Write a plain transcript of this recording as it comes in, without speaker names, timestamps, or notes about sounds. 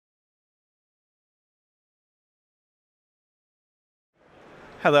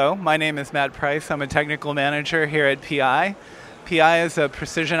Hello, my name is Matt Price. I'm a technical manager here at PI. PI is a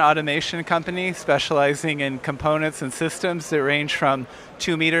precision automation company specializing in components and systems that range from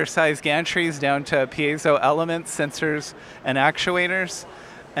 2-meter size gantries down to piezo elements, sensors, and actuators.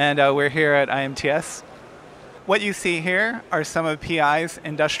 And we're here at IMTS. What you see here are some of PI's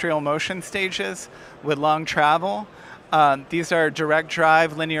industrial motion stages with long travel. These are direct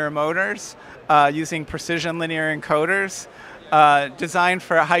drive linear motors using precision linear encoders. Designed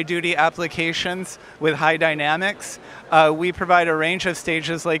for high-duty applications with high dynamics. We provide a range of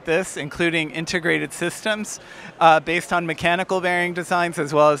stages like this, including integrated systems based on mechanical bearing designs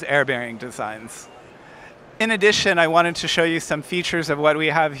as well as air bearing designs. In addition, I wanted to show you some features of what we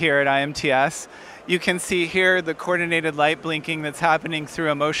have here at IMTS. You can see here the coordinated light blinking that's happening through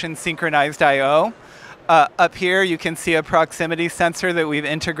a motion synchronized I/O. Up here, you can see a proximity sensor that we've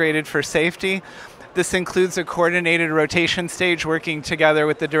integrated for safety. This includes a coordinated rotation stage working together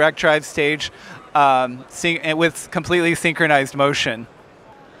with the direct drive stage with completely synchronized motion.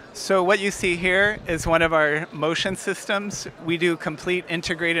 So what you see here is one of our motion systems. We do complete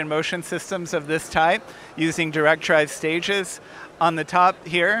integrated motion systems of this type using direct drive stages. On the top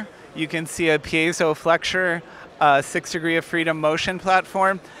here, you can see a piezo flexure 6 degree of freedom motion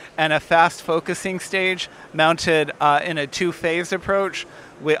platform and a fast focusing stage mounted in a two-phase approach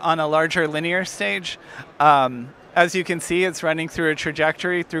on a larger linear stage. As you can see, it's running through a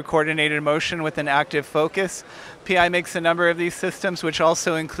trajectory through coordinated motion with an active focus. PI makes a number of these systems, which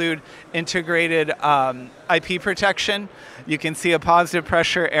also include integrated IP protection. You can see a positive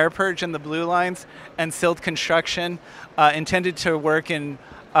pressure air purge in the blue lines and silt construction intended to work in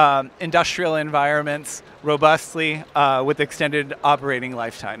industrial environments robustly with extended operating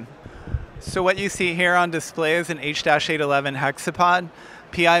lifetime. So what you see here on display is an H-811 hexapod.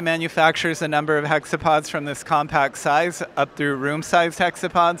 PI manufactures a number of hexapods from this compact size up through room-sized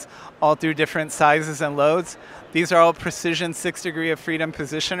hexapods, all through different sizes and loads. These are all precision 6 degree of freedom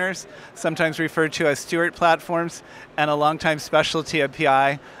positioners, sometimes referred to as Stewart platforms, and a longtime specialty of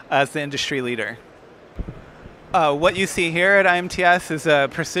PI as the industry leader. What you see here at IMTS is a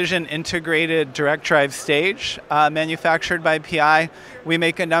precision integrated direct drive stage manufactured by PI. We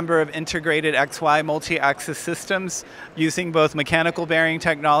make a number of integrated XY multi-axis systems using both mechanical bearing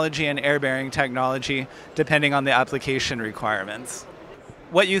technology and air bearing technology, depending on the application requirements.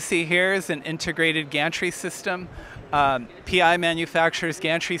 What you see here is an integrated gantry system. PI manufactures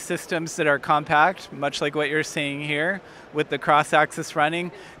gantry systems that are compact, much like what you're seeing here, with the cross-axis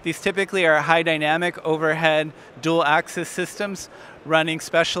running. These typically are high dynamic overhead dual-axis systems running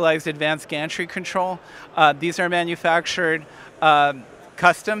specialized advanced gantry control. These are manufactured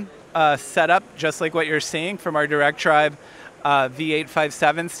custom, set up just like what you're seeing from our direct drive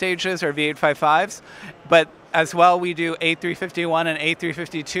V857 stages or V855s, but as well, we do A351 and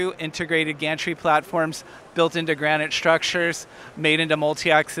A352 integrated gantry platforms built into granite structures, made into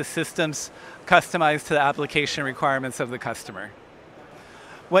multi-axis systems, customized to the application requirements of the customer.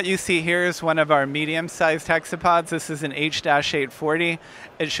 What you see here is one of our medium-sized hexapods. This is an H-840.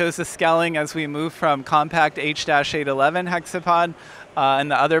 It shows the scaling as we move from compact H-811 hexapod in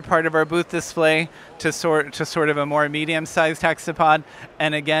the other part of our booth display to sort of a more medium-sized hexapod.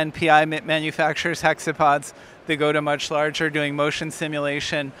 And again, PI manufactures hexapods that go to much larger, doing motion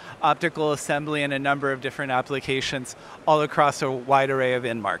simulation, optical assembly, and a number of different applications all across a wide array of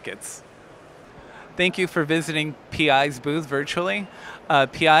end markets. Thank you for visiting PI's booth virtually.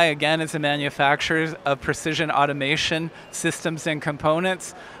 PI, again, is a manufacturer of precision automation systems and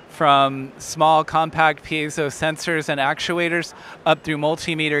components, from small compact piezo sensors and actuators up through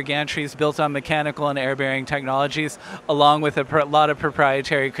multimeter gantries built on mechanical and air bearing technologies, along with a lot of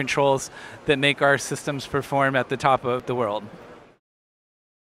proprietary controls that make our systems perform at the top of the world.